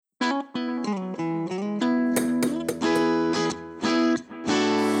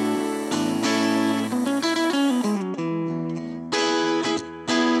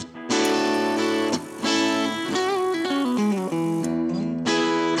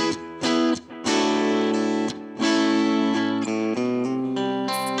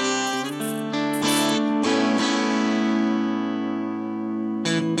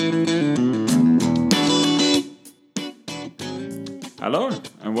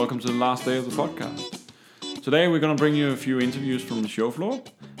welcome to the last day of the podcast. Today we're going to bring you a few interviews from the show floor.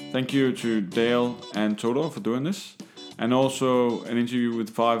 Thank you to Dale and Toto for doing this, and also an interview with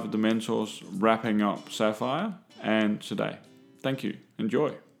 5 of the mentors wrapping up Sapphire and today. Thank you.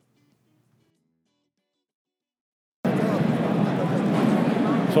 Enjoy.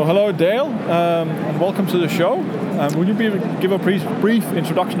 So hello Dale, and welcome to the show. Would you give a brief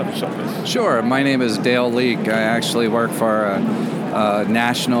introduction of yourself, please? Sure. My name is Dale Leake. I actually work for a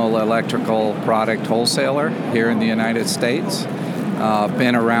national electrical product wholesaler here in the United States.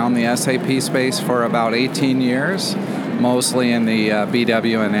 Been around the SAP space for about 18 years, mostly in the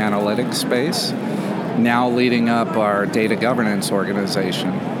BW and analytics space. Now leading up our data governance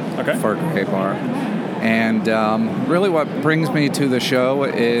organization for Graybar. And really what brings me to the show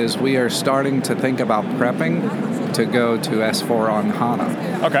is we are starting to think about prepping to go to S4 on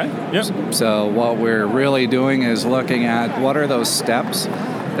HANA. Okay, yep. So what we're really doing is looking at what are those steps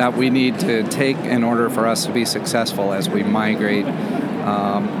that we need to take in order for us to be successful as we migrate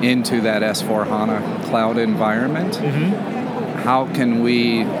into that S4 HANA cloud environment. Mm-hmm. How can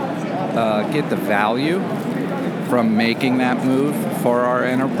we get the value from making that move for our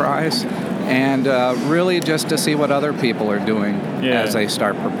enterprise? And really just to see what other people are doing as they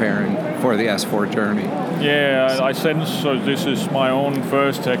start preparing for the S4 journey. Yeah, I sense, so this is my own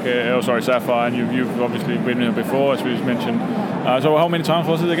first Sapphire, and you've obviously been here before, as we just mentioned. So how many times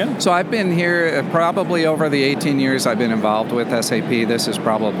was it again? So I've been here probably over the 18 years I've been involved with SAP. This is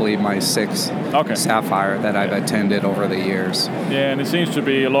probably my 6th Sapphire that I've attended over the years. Yeah, and it seems to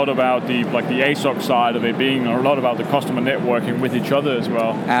be a lot about the ASOC side of it being, or a lot about the customer networking with each other as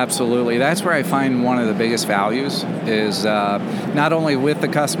well. Absolutely. That's where I find one of the biggest values is not only with the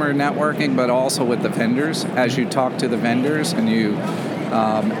customer networking, but also with the vendors. As you talk to the vendors and you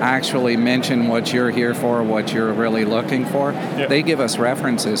actually mention what you're here for, what you're really looking for, they give us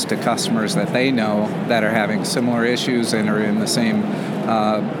references to customers that they know that are having similar issues and are in the same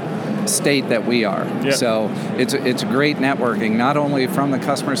state that we are. So it's great networking, not only from the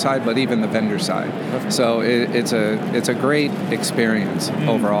customer side, but even the vendor side. Perfect. So it's a great experience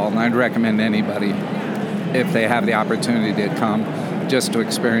overall, and I'd recommend anybody, if they have the opportunity to come, just to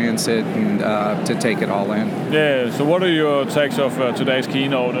experience it and to take it all in. Yeah, so what are your takes of today's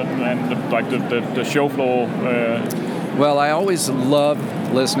keynote and the show floor? Well, I always love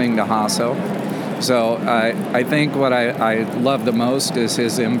listening to Hasso. So I think what I love the most is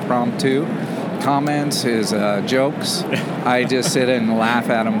his impromptu comments, his jokes. I just sit and laugh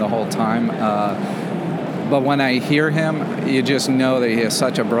at him the whole time. But when I hear him, you just know that he is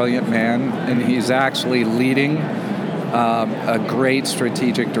such a brilliant man, and he's actually leading a great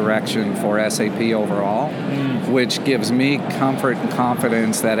strategic direction for SAP overall, which gives me comfort and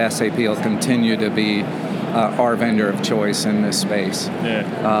confidence that SAP will continue to be our vendor of choice in this space.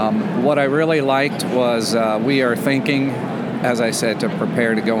 What I really liked was we are thinking, as I said, to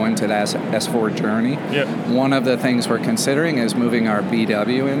prepare to go into that S4 journey. One of the things we're considering is moving our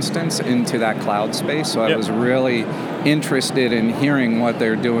BW instance into that cloud space. So I was really interested in hearing what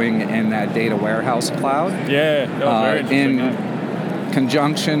they're doing in that data warehouse cloud. Very interesting. In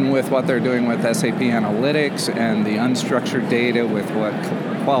conjunction with what they're doing with SAP Analytics and the unstructured data with what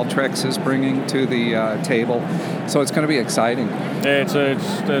Qualtrics is bringing to the table. So it's going to be exciting. There's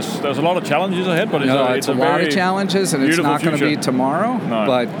a lot of challenges ahead, but it's a lot of challenges, and it's not going to be tomorrow. No.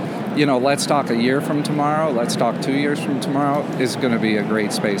 But let's talk a year from tomorrow. Let's talk 2 years from tomorrow. Is going to be a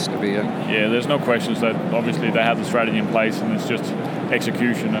great space to be in. Yeah, there's no questions that obviously they have the strategy in place, and it's just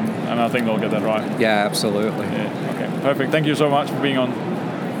execution, and I think they'll get that right. Yeah, absolutely. Yeah. Okay, perfect. Thank you so much for being on.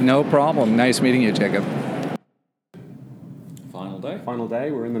 No problem. Nice meeting you, Jacob. Final day.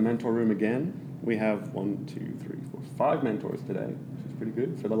 We're in the mentor room again. We have 5 mentors today, which is pretty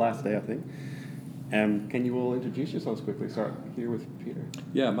good for the last day, I think. Can you all introduce yourselves quickly? Start here with Peter.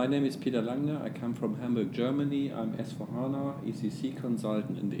 Yeah, my name is Peter Langner. I come from Hamburg, Germany. I'm S4HANA ECC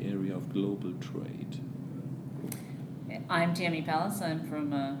consultant in the area of global trade. I'm Tammy Pallas. I'm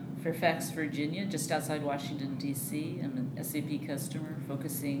from Fairfax, Virginia, just outside Washington, D.C. I'm an SAP customer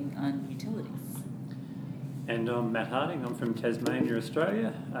focusing on utilities. And I'm Matt Harding. I'm from Tasmania,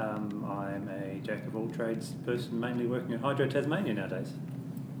 Australia. I'm a jack of all trades person, mainly working at Hydro Tasmania nowadays.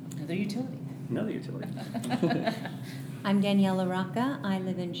 Another utility. I'm Daniela Rocca. I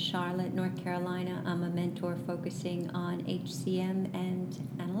live in Charlotte, North Carolina. I'm a mentor focusing on HCM and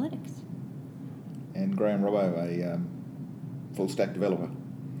analytics. And Graham Robbo, a full-stack developer.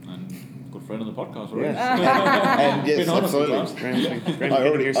 And good friend of the podcast, right? Yes. And yes, absolutely.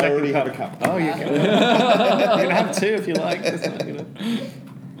 I already have a cup. Oh, you can. You can have 2 if you like.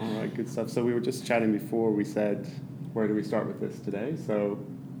 All right, good stuff. So we were just chatting before. We said, where do we start with this today? So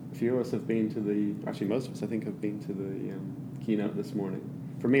few of us have been to most of us I think have been to the keynote this morning.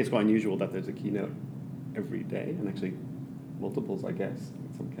 For me, it's quite unusual that there's a keynote every day, and actually multiples, I guess,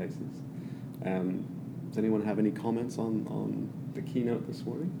 in some cases. Does anyone have any comments on the keynote this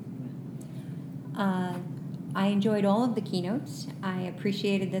morning? I enjoyed all of the keynotes. I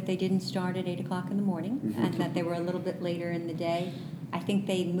appreciated that they didn't start at 8 o'clock in the morning and that they were a little bit later in the day. I think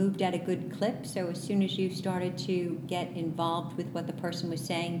they moved at a good clip, so as soon as you started to get involved with what the person was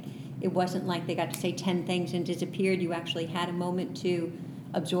saying, it wasn't like they got to say 10 things and disappeared. You actually had a moment to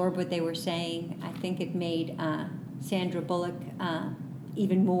absorb what they were saying. I think it made Sandra Bullock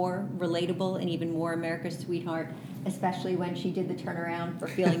even more relatable and even more America's sweetheart, especially when she did the turnaround for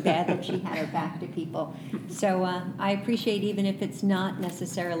feeling bad that she had her back to people. So I appreciate, even if it's not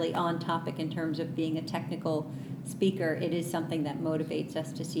necessarily on topic in terms of being a technical speaker, it is something that motivates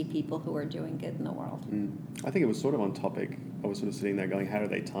us to see people who are doing good in the world. I think it was sort of on topic. I was sort of sitting there going, how are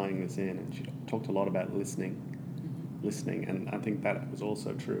they tying this in? And she talked a lot about listening, and I think that was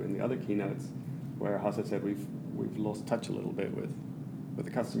also true in the other keynotes, where Hasso said we've lost touch a little bit with the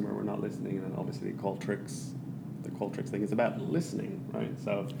customer. We're not listening, and then obviously Qualtrics thing is about listening, right?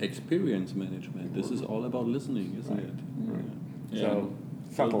 So experience management. This is all about listening, isn't it? Right. Yeah. So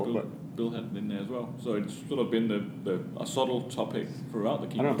subtle, Bill had it in there as well. So it's sort of been a subtle topic throughout the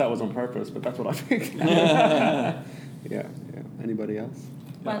keynote. I don't know if that was on purpose, but that's what I think. Yeah. Anybody else?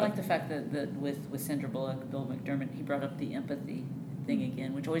 Well, I like the fact that with Sandra Bullock, Bill McDermott, he brought up the empathy thing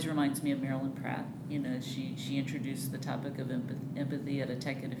again, which always reminds me of Marilyn Pratt. You know, she introduced the topic of empathy at a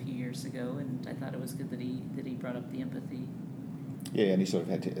TechEd a few years ago, and I thought it was good that he brought up the empathy. Yeah, and he sort of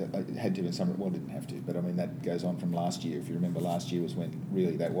had to in some, well, didn't have to, but I mean that goes on from last year. If you remember, last year was when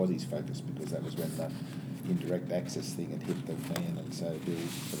really that was his focus, because that was when the indirect access thing had hit the fan, and so Bill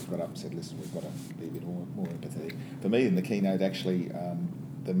sort of got up and said, "Listen, we've got to be a bit more empathetic." For me, in the keynote, actually,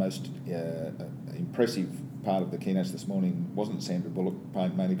 the most impressive part of the keynotes this morning wasn't Sandra Bullock,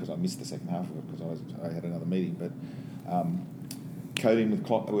 mainly because I missed the second half of it because I had another meeting, but coding with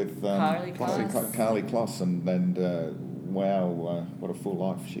Carly Kloss, and wow, what a full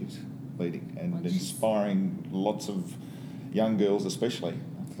life she's leading, and inspiring lots of young girls especially.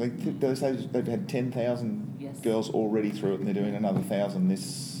 I think they've had 10,000 girls already through it, and they're doing another 1,000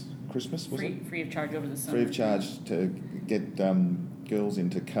 this Christmas, was it? Free of charge over the summer. Free of charge to get girls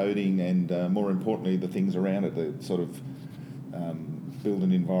into coding, and more importantly, the things around it, the sort of build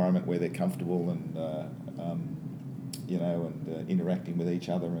an environment where they're comfortable and interacting with each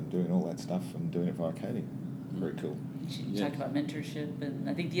other and doing all that stuff and doing it via coding. Very cool. She talked about mentorship, and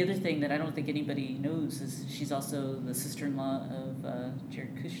I think the other thing that I don't think anybody knows is she's also the sister-in-law of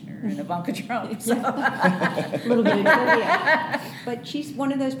Jared Kushner and Ivanka Trump. So. A little bit of trivia. But she's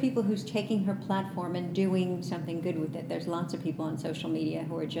one of those people who's taking her platform and doing something good with it. There's lots of people on social media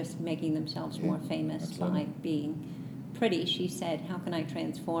who are just making themselves more famous by being pretty. She said, how can I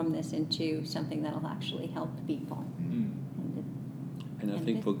transform this into something that'll actually help people? And I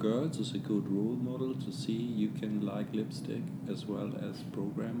think for girls, it's a good role model to see you can like lipstick as well as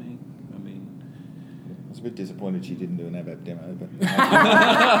programming. I mean, I was a bit disappointed she didn't do an ABAP demo, but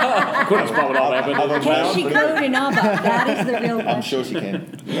couldn't spot it on ABAP. Can she code in ABAP? That is the real question. I'm sure she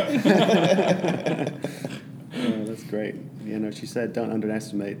can. That's great. Yeah, no, she said, don't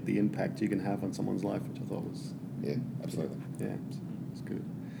underestimate the impact you can have on someone's life, which I thought was... Yeah, absolutely. Yeah, it's good.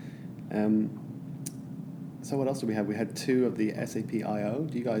 So what else did we have? We had 2 of the SAP I.O.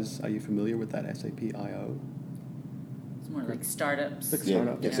 Are you familiar with that SAP I.O.? It's more like startups.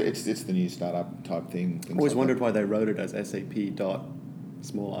 It's the new startup type thing. I always wondered why they wrote it as SAP dot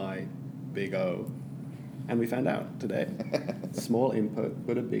small I, big O. And we found out today. Small input,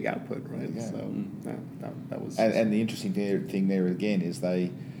 but a big output, right? Yeah. So that was... And the interesting thing there again is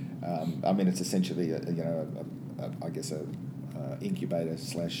they... it's essentially, a incubator /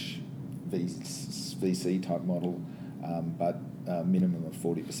 VC type model, but a minimum of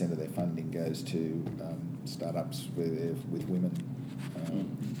 40% of their funding goes to startups with women,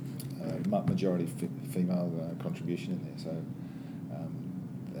 majority female contribution in there.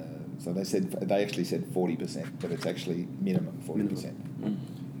 So they actually said 40%, but it's actually minimum 40%.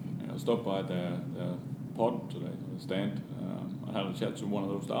 I stopped by the pod today, the stand. I had a chat to one of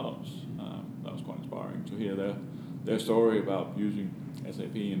those startups. That was quite inspiring to hear their story about using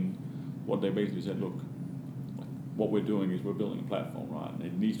SAP, and what they basically said, look, what we're doing is we're building a platform, right? And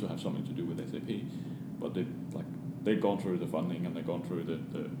it needs to have something to do with SAP. But they've gone through the funding, and they've gone through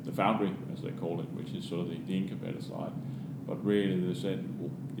the foundry, as they call it, which is sort of the incubator side. But really they said, well,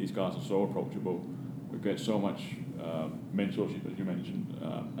 these guys are so approachable. We get so much mentorship, as you mentioned,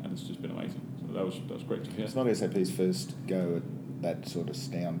 and it's just been amazing. So that was great to hear. It's not SAP's first go that sort of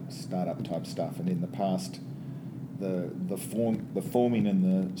startup type stuff. And in the past, the forming and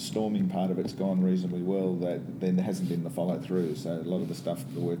the storming part of it's gone reasonably well. That then there hasn't been the follow through. So a lot of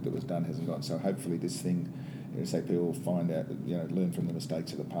the work that was done hasn't gone. So hopefully this thing, SAP will find out, learn from the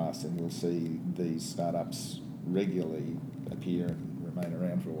mistakes of the past, and we'll see these startups regularly appear and remain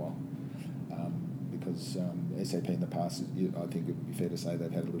around for a while. Because SAP in the past, I think it would be fair to say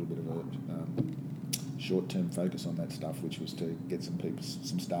they've had a little bit of a short-term focus on that stuff, which was to get some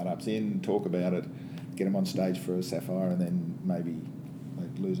startups in, talk about it, get them on stage for a Sapphire, and then maybe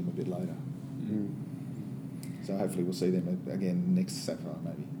they'd lose them a bit later. Mm. So hopefully we'll see them again next Sapphire,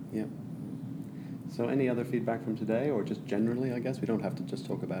 maybe. Yeah. So any other feedback from today, or just generally, I guess? We don't have to just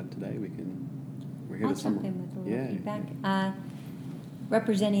talk about it today. We're here I'll to jump in with a little feedback.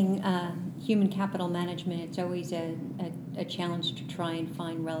 Representing human capital management, it's always a challenge to try and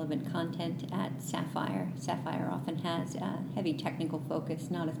find relevant content at Sapphire. Sapphire often has a heavy technical focus,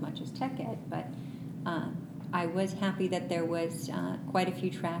 not as much as tech ed, but I was happy that there was quite a few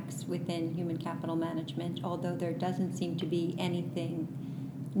tracks within human capital management, although there doesn't seem to be anything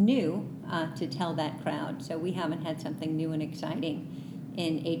new to tell that crowd. So we haven't had something new and exciting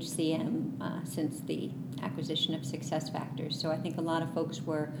in HCM since the acquisition of SuccessFactors. So I think a lot of folks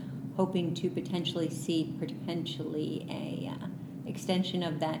were hoping to potentially see a extension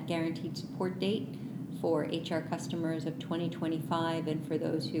of that guaranteed support date for HR customers of 2025, and for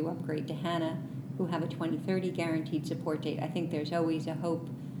those who upgrade to HANA who have a 2030 guaranteed support date. I think there's always a hope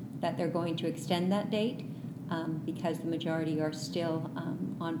that they're going to extend that date because the majority are still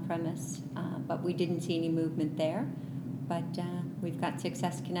on-premise, but we didn't see any movement there. But we've got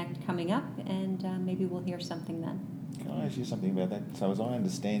Success Connect coming up, and maybe we'll hear something then. Can I ask you something about that? So as I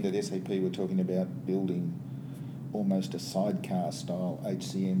understand it, SAP were talking about building almost a sidecar style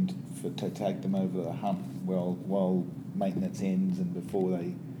HCM to take them over the hump while maintenance ends and before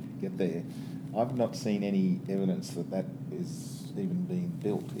they get there. I've not seen any evidence that is even being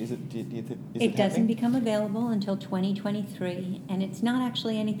built. Is it? It doesn't become available until 2023, and it's not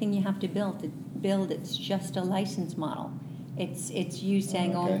actually anything you have to build. It's just a license model. It's you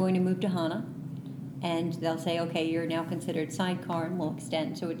saying, okay. I'm going to move to HANA, and they'll say, okay, you're now considered sidecar, and we'll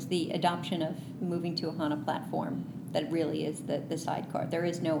extend. So it's the adoption of moving to a HANA platform that really is the sidecar. There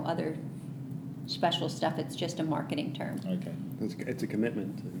is no other special stuff. It's just a marketing term. Okay. It's a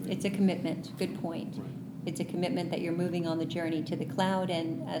commitment. It's a commitment. Good point. Right. It's a commitment that you're moving on the journey to the cloud,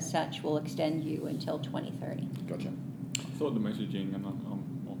 and as such will extend you until 2030. Gotcha. I thought the messaging, and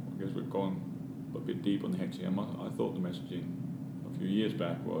I guess we're going a bit deep on the HCM. I thought the messaging a few years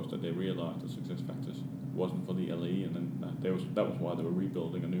back was that they realised that SuccessFactors wasn't for the LE, and then that was why they were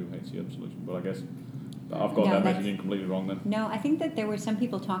rebuilding a new HCM solution. But I guess I've got that messaging completely wrong then. No, I think that there were some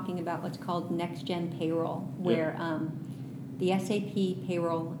people talking about what's called next-gen payroll, where the SAP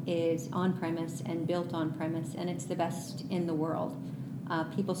payroll is on-premise and built on-premise, and it's the best in the world.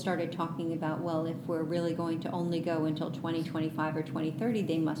 People started talking about, well, if we're really going to only go until 2025 or 2030,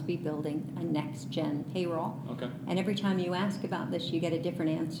 they must be building a next-gen payroll. Okay. And every time you ask about this, you get a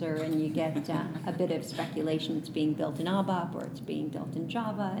different answer, and you get a bit of speculation. It's being built in ABAP, or it's being built in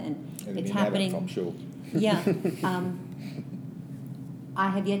Java, and it's happening. I'm sure. Yeah. I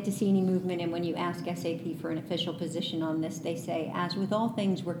have yet to see any movement, and when you ask SAP for an official position on this, they say, as with all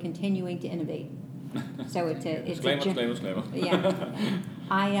things, we're continuing to innovate. So it's a disclaimer. Yeah.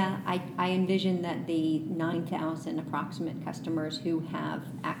 I envision that the 9,000 approximate customers who have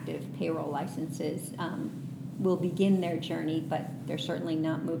active payroll licenses will begin their journey, but they're certainly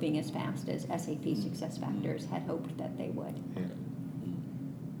not moving as fast as SAP SuccessFactors had hoped that they would.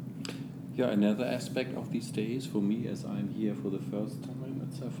 Yeah, another aspect of these days for me, as I'm here for the first time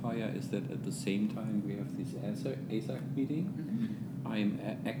at Sapphire, is that at the same time we have this ASAC meeting. Mm-hmm. I'm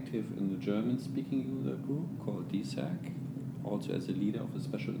active in the German-speaking user group called DSAC, also as a leader of a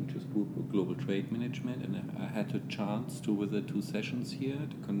special interest group of global trade management, and I had a chance to visit 2 sessions here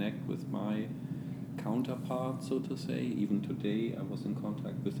to connect with my counterpart, so to say. Even today I was in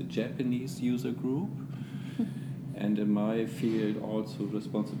contact with the Japanese user group. And in my field also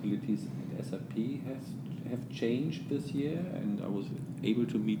responsibilities at SAP have changed this year, and I was able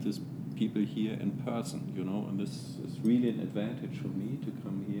to meet these people here in person, and this is really an advantage for me to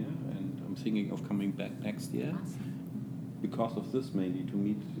come here, and I'm thinking of coming back next year. Awesome. Because of this mainly, to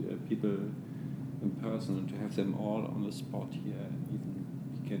meet people in person and to have them all on the spot here, and even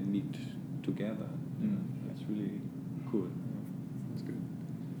we can meet together. That's really cool. That's good.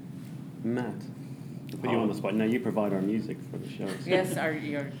 Matt, Put you on the spot. No, you provide our music for the show. So Yes,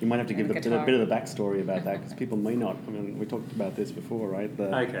 you might have to give a guitar. bit of the backstory about that because people may not. I mean, we talked about this before, right?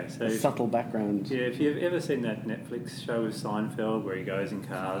 The subtle background. Yeah, if you've ever seen that Netflix show with Seinfeld where he goes in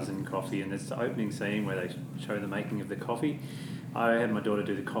cars and coffee, and there's the opening scene where they show the making of the coffee, I had my daughter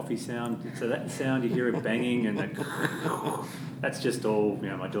do the coffee sound. So that sound, you hear it banging, and that's just all,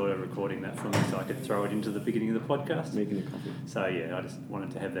 my daughter recording that for me so I could throw it into the beginning of the podcast. Making the coffee. So yeah, I just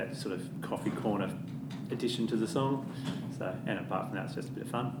wanted to have that sort of coffee corner addition to the song. So, and apart from that, it's just a bit of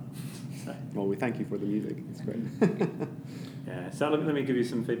fun. So. Well, we thank you for the music. It's great. Yeah. So let me give you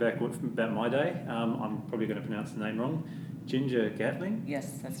some feedback about my day. I'm probably going to pronounce the name wrong. Ginger Gatling.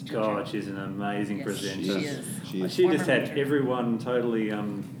 Yes, that's Ginger. God, she's an amazing presenter. She is. She just had everyone totally,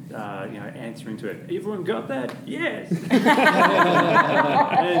 answering to it. Everyone got that? Yes.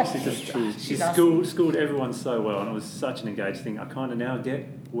 And she schooled everyone so well, and it was such an engaged thing. I kind of now get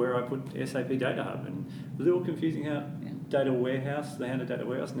where I put SAP Data Hub, and a little confusing how Data Warehouse, they handle Data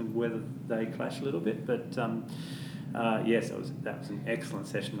Warehouse, and whether they clash a little bit, but. Yes, that was an excellent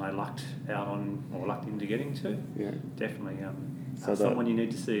session. I lucked into getting to. Yeah, definitely. So someone you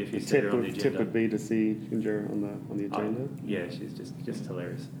need to see if you see her on the agenda. Tip would be to see Ginger on the agenda. Yeah, she's just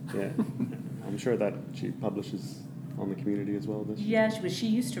hilarious. Yeah, I'm sure that she publishes on the community as well. Yeah, she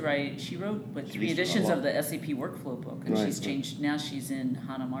used to write. She wrote 3 editions of the SAP workflow book, and she's changed. Now she's in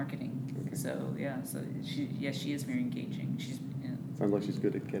HANA marketing. Okay. So she is very engaging. Sounds like she's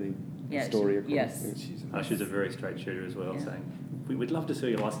good at getting. Yeah, story across. Yes. She's a very straight shooter as well, saying, we would love to see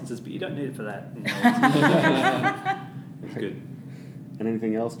your licenses, but you don't need it for that. It's good. And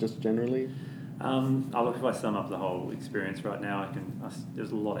anything else, just generally? If I sum up the whole experience right now,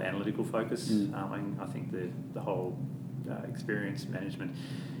 there's a lot of analytical focus. I think the whole experience management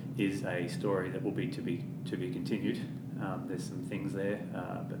is a story that will be to be continued. There's some things there,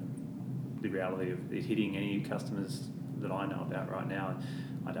 but the reality of it hitting any customers that I know about right now,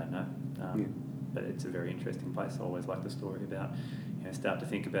 I don't know. But it's a very interesting place. I always like the story about, start to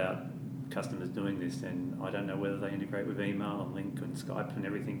think about customers doing this, and I don't know whether they integrate with email and Link and Skype and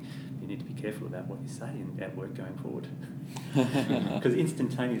everything. You need to be careful about what you say at work going forward. Because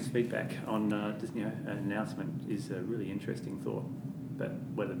instantaneous feedback on an announcement is a really interesting thought. But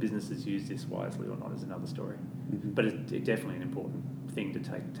whether businesses use this wisely or not is another story. Mm-hmm. But it's definitely an important thing to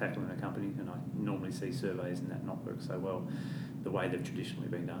tackle in a company, and I normally see surveys and that not work so well the way they've traditionally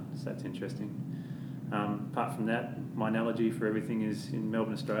been done. So that's interesting. Apart from that, my analogy for everything is in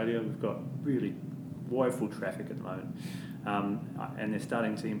Melbourne, Australia, we've got really woeful traffic at the moment. And they're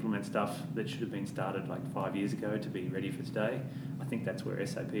starting to implement stuff that should have been started like 5 years ago to be ready for today. I think that's where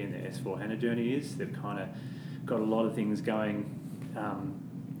SAP and their S4HANA journey is. They've kind of got a lot of things going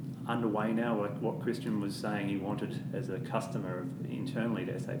underway now, like what Christian was saying he wanted as a customer internally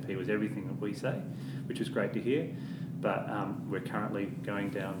to SAP was everything that we say, which is great to hear. But we're currently going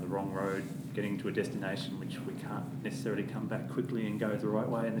down the wrong road, getting to a destination which we can't necessarily come back quickly and go the right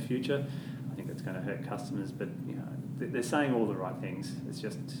way in the future. I think that's going to hurt customers, but they're saying all the right things. It's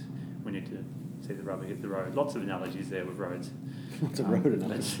just we need to see the rubber hit the road. Lots of analogies there with roads. Lots of road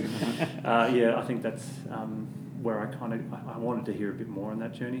analogies. I think that's where I wanted to hear a bit more on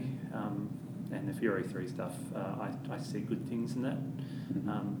that journey. And the Fiori 3 stuff, I see good things in that.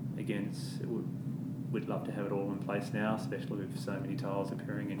 Again, we'd love to have it all in place now, especially with so many tiles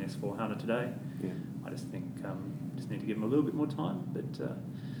appearing in S4HANA today. Yeah. I just think just need to give them a little bit more time. But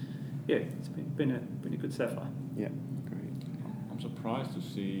it's been a good sapphire. Yeah, great. I'm surprised to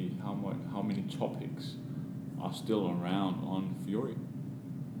see how many topics are still around on Fiori.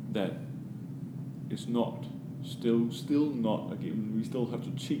 That it's not still not again. We still have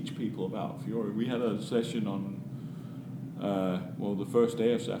to teach people about Fiori. We had a session on the first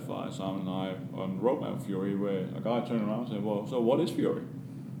day of Sapphire, Simon and I, on Roadmap Fiori, where a guy turned around and said, "Well, so what is Fiori?"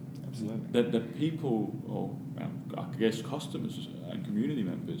 Absolutely. That people, or I guess customers and community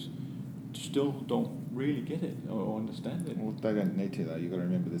members, still don't really get it or understand it. Well, they don't need to though. You've got to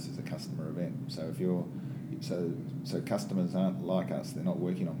remember this is a customer event. So if you're So customers aren't like us. They're not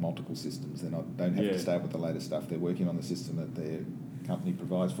working on multiple systems. Don't have to stay up with the latest stuff. They're working on the system that their company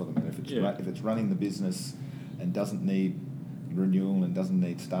provides for them. And if it's running the business and doesn't need renewal and doesn't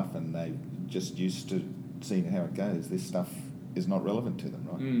need stuff, and they're just used to seeing how it goes, this stuff is not relevant to them,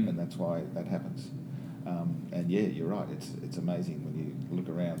 right? And that's why that happens. And you're right. It's amazing when you look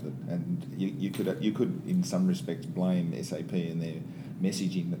around it, and you could in some respects blame SAP and their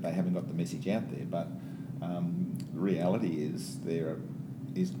messaging that they haven't got the message out there, but the reality is there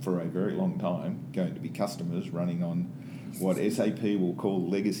is for a very long time going to be customers running on what SAP will call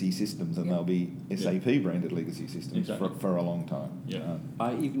legacy systems, and they'll be SAP branded legacy systems for a long time.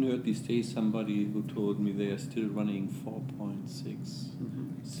 I even heard these days somebody who told me they are still running 4.6.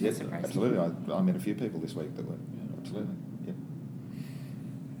 Yes, surprising. absolutely. I met a few people this week that were. Absolutely. Yep.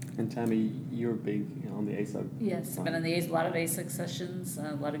 And Tammy, you're big on the ASIC. Yes, I've been on a lot of ASIC sessions,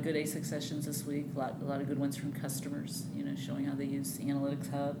 a lot of good ASIC sessions this week, a lot of good ones from customers, showing how they use the Analytics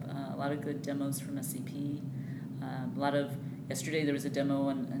Hub, a lot of good demos from SAP, yesterday there was a demo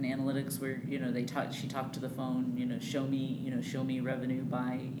on analytics where, she talked to the phone, show me revenue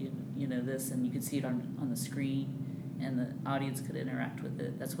by, this, and you could see it on the screen, and the audience could interact with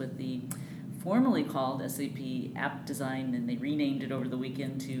it. That's what the formerly called SAP App Design, and they renamed it over the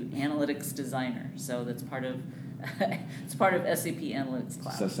weekend to Analytics Designer. So that's part of it's part of SAP Analytics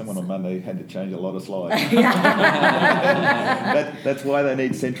Cloud. So someone on Monday had to change a lot of slides. Yeah. That's why they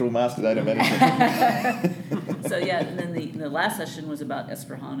need central master data management. So yeah, and then the last session was about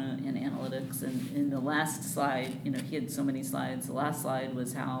S/4HANA and analytics, and in the last slide, he had so many slides. The last slide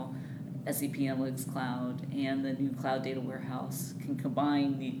was how SAP Analytics Cloud and the new Cloud Data Warehouse can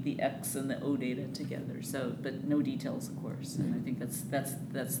combine the X and the O data together. So, but no details, of course. And I think that's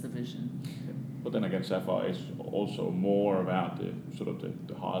the vision. But then again, Sapphire is also more about the sort of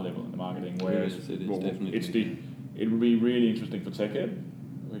the high level in the marketing, whereas Yes, it is definitely. It would be really interesting for TechEd,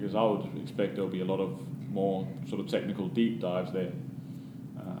 because I would expect there'll be a lot of more sort of technical deep dives there.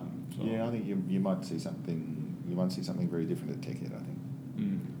 Yeah, I think you might see something. You might see something very different at TechEd, I think.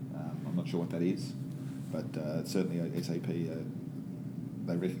 I'm not sure what that is, but certainly SAP,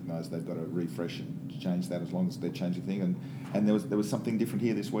 they recognise they've got to refresh and change that, as long as they're changing things. And there was something different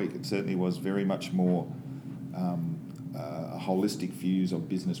here this week. It certainly was very much more holistic views of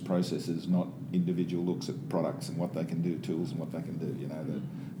business processes, not individual looks at products and what they can do, tools and what they can do.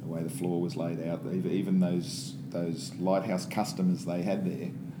 The way the floor was laid out, even those lighthouse customers they had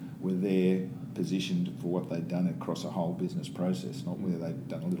there were there positioned for what they'd done across a whole business process, not where they'd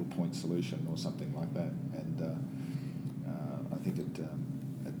done a little point solution or something like that. And I think at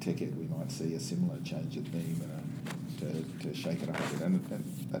TechEd we might see a similar change of theme to shake it up a bit, and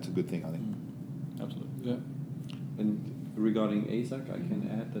that's a good thing, I think. Absolutely. Yeah. And regarding ASAC, I can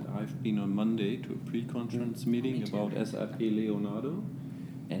add that I've been on Monday to a pre-conference meeting about SAP Leonardo,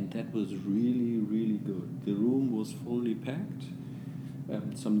 and that was really, really good. The room was fully packed.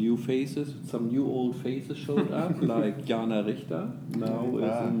 Some new old faces showed up, like Jana Richter now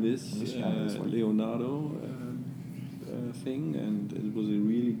is in this Leonardo thing, and it was a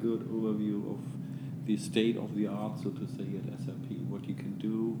really good overview of the state of the art, so to say, at SAP, what you can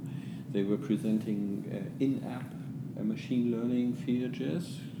do. They were presenting in-app machine learning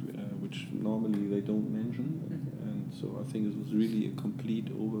features, which normally they don't mention, and so I think it was really a complete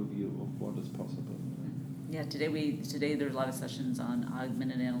overview of what is possible. Yeah, today there were a lot of sessions on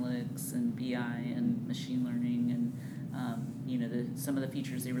augmented analytics and BI and machine learning, and some of the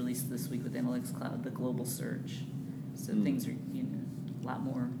features they released this week with Analytics Cloud, the global search. So things are a lot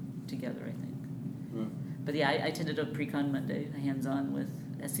more together, I think. Yeah. But yeah, I attended a pre-con Monday, hands-on with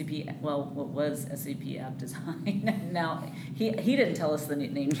SAP. Well, what was SAP App Design? Now he didn't tell us the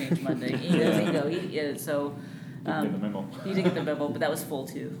name change Monday. He doesn't go. He didn't get the memo. He didn't get the memo, but that was full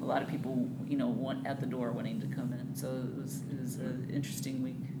too. A lot of people, went at the door wanting to come in. So it was an interesting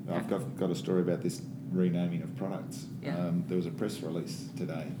week. I've got a story about this renaming of products. Yeah. There was a press release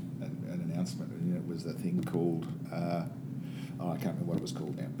today, an announcement, and it was a thing called. I can't remember what it was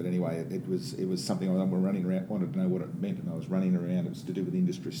called now, but anyway, it was something I wanted to know what it meant, and I was running around. It was to do with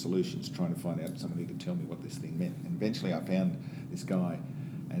industry solutions, trying to find out somebody could tell me what this thing meant. And eventually, I found this guy.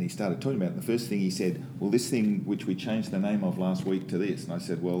 And he started talking about it. The first thing he said, well, this thing which we changed the name of last week to this. And I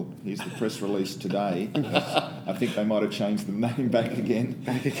said, well, here's the press release today. I think they might have changed the name back again.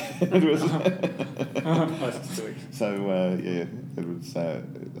 It was so, it was.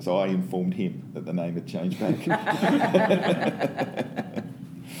 So I informed him that the name had changed back.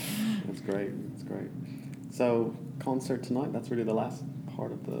 That's great. So, concert tonight, that's really the last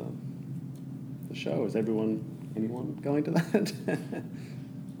part of the show. Is anyone going to that?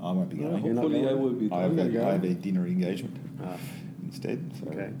 I won't be going. Hopefully I will be. I have a dinner engagement instead, so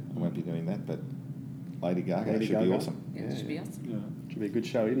okay. I won't be doing that. But Lady Gaga should be awesome. Yeah, it should be awesome. Yeah. Should be a good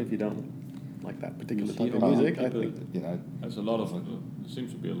show, even if you don't like that particular type of people, music. I think there's a lot of there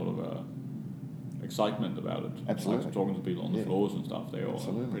seems to be a lot of excitement about it. Absolutely. Like talking to people on the floors and stuff, they're all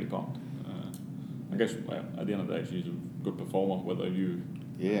pretty pumped. I guess at the end of the day, she's a good performer, whether you.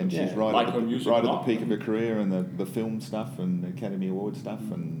 Yeah, and she's right like at the peak of her career, and the film stuff and the Academy Award stuff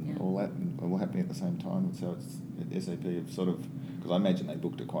and all that, and all happening at the same time. And so it's SAP have sort of, because I imagine they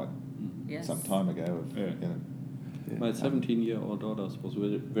booked it quite some time ago. My 17-year-old daughter was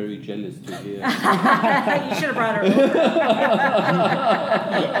very, very jealous to hear. You should have brought her over.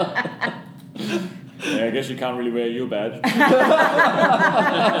 Yeah, I guess you can't really wear your badge.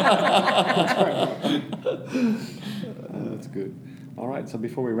 That's good. All right, so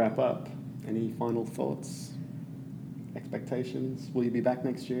before we wrap up, any final thoughts? Expectations? Will you be back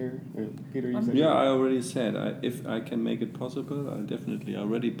next year? Peter, you said I already said, if I can make it possible, I definitely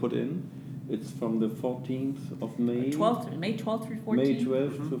already put in. It's from the 14th of May. May 12th through 14th? May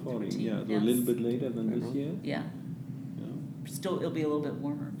 12th to 14th, yeah. So a little bit later than this year. Yeah. Still, it'll be a little bit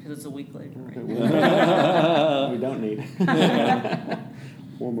warmer because it's a week later. Right? We don't need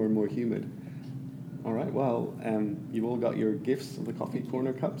warmer and more humid. All right, well, you've all got your gifts of the Coffee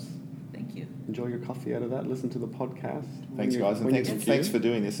Corner cups. Thank you. Enjoy your coffee out of that. Listen to the podcast. Thanks, guys, and thanks for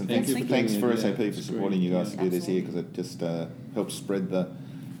doing this, and thanks for SAP for supporting you guys to do this here, because it just helps spread the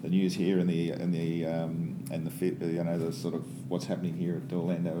news here and the sort of what's happening here at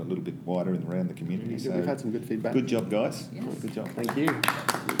Orlando a little bit wider and around the community. So we've had some good feedback. Good job, guys. Yes. Good job. Thank you.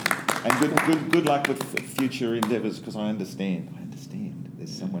 And good luck with future endeavours, because I understand.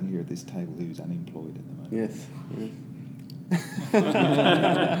 There's someone here at this table who's unemployed at the moment. Yes.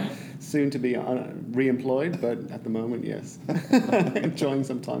 Soon to be re-employed, but at the moment, yes. Enjoying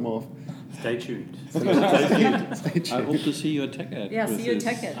some time off. Stay tuned. Stay tuned. I hope to see you at TechEd. Yeah, see you at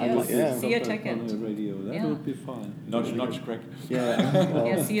TechEd. Yes. See you at TechEd. On the radio. That would be fine. Nudge, crack. Yeah.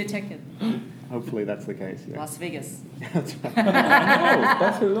 Yeah, see you at TechEd. Hopefully that's the case. Yeah. Las Vegas. That's right. Oh,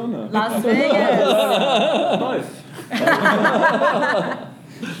 Barcelona. Las Vegas. Nice.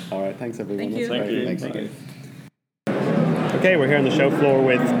 All right. Thanks, everyone. Thank you. That's great. Thank you. Okay, we're here on the show floor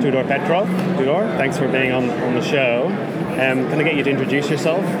with Tudor Petrov. Tudor, thanks for being on the show. Can I get you to introduce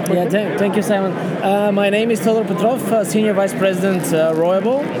yourself quickly? Yeah, thank you, Simon. My name is Tudor Petrov, Senior Vice President,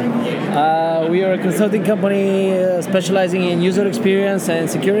 Royable. We are a consulting company specializing in user experience and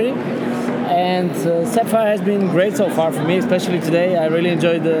security. And Sapphire has been great so far for me, especially today. I really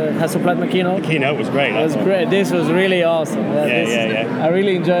enjoyed the Hasselblad keynote. The keynote was great. It was great. This was really awesome. Yeah. I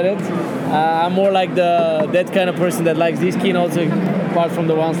really enjoyed it. I'm more like that kind of person that likes these keynotes, apart from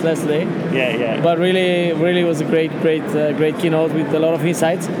the ones yesterday. Yeah. But really was a great keynote with a lot of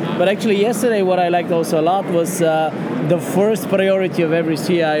insights. But actually yesterday what I liked also a lot was the first priority of every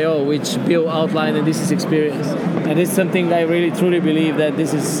CIO, which Bill outlined, and this is experience. And it's something I really truly believe that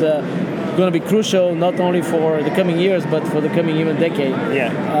this is going to be crucial not only for the coming years but for the coming even decade.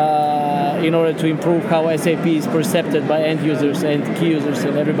 In order to improve how SAP is perceived by end users and key users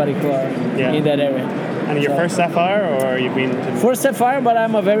and everybody who are in that area. And your first Sapphire, or you've been to... First Sapphire, but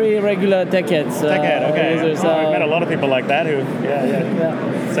I'm a very regular TechEd. Okay. User, I've met a lot of people like that who...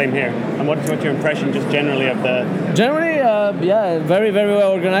 Yeah. Same here. And what's your impression just generally of the... Generally, very, very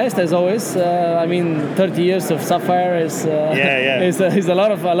well organized as always. 30 years of Sapphire is is a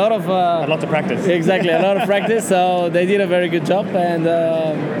lot of a lot to practice. Exactly, a lot of practice. So they did a very good job, and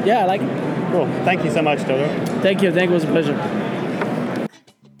I like it. Cool. Thank you so much, Tudor. Thank you. It was a pleasure.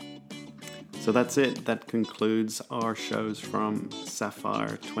 So that's it. That concludes our shows from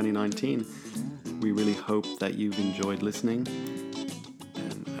Sapphire 2019. We really hope that you've enjoyed listening.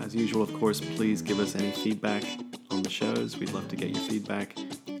 As usual, of course, please give us any feedback on the shows. We'd love to get your feedback.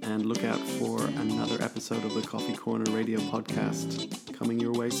 And look out for another episode of the Coffee Corner Radio podcast coming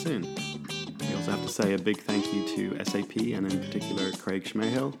your way soon. We also have to say a big thank you to SAP, and in particular Craig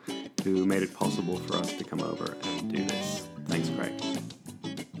Schmehill, who made it possible for us to come over and do this.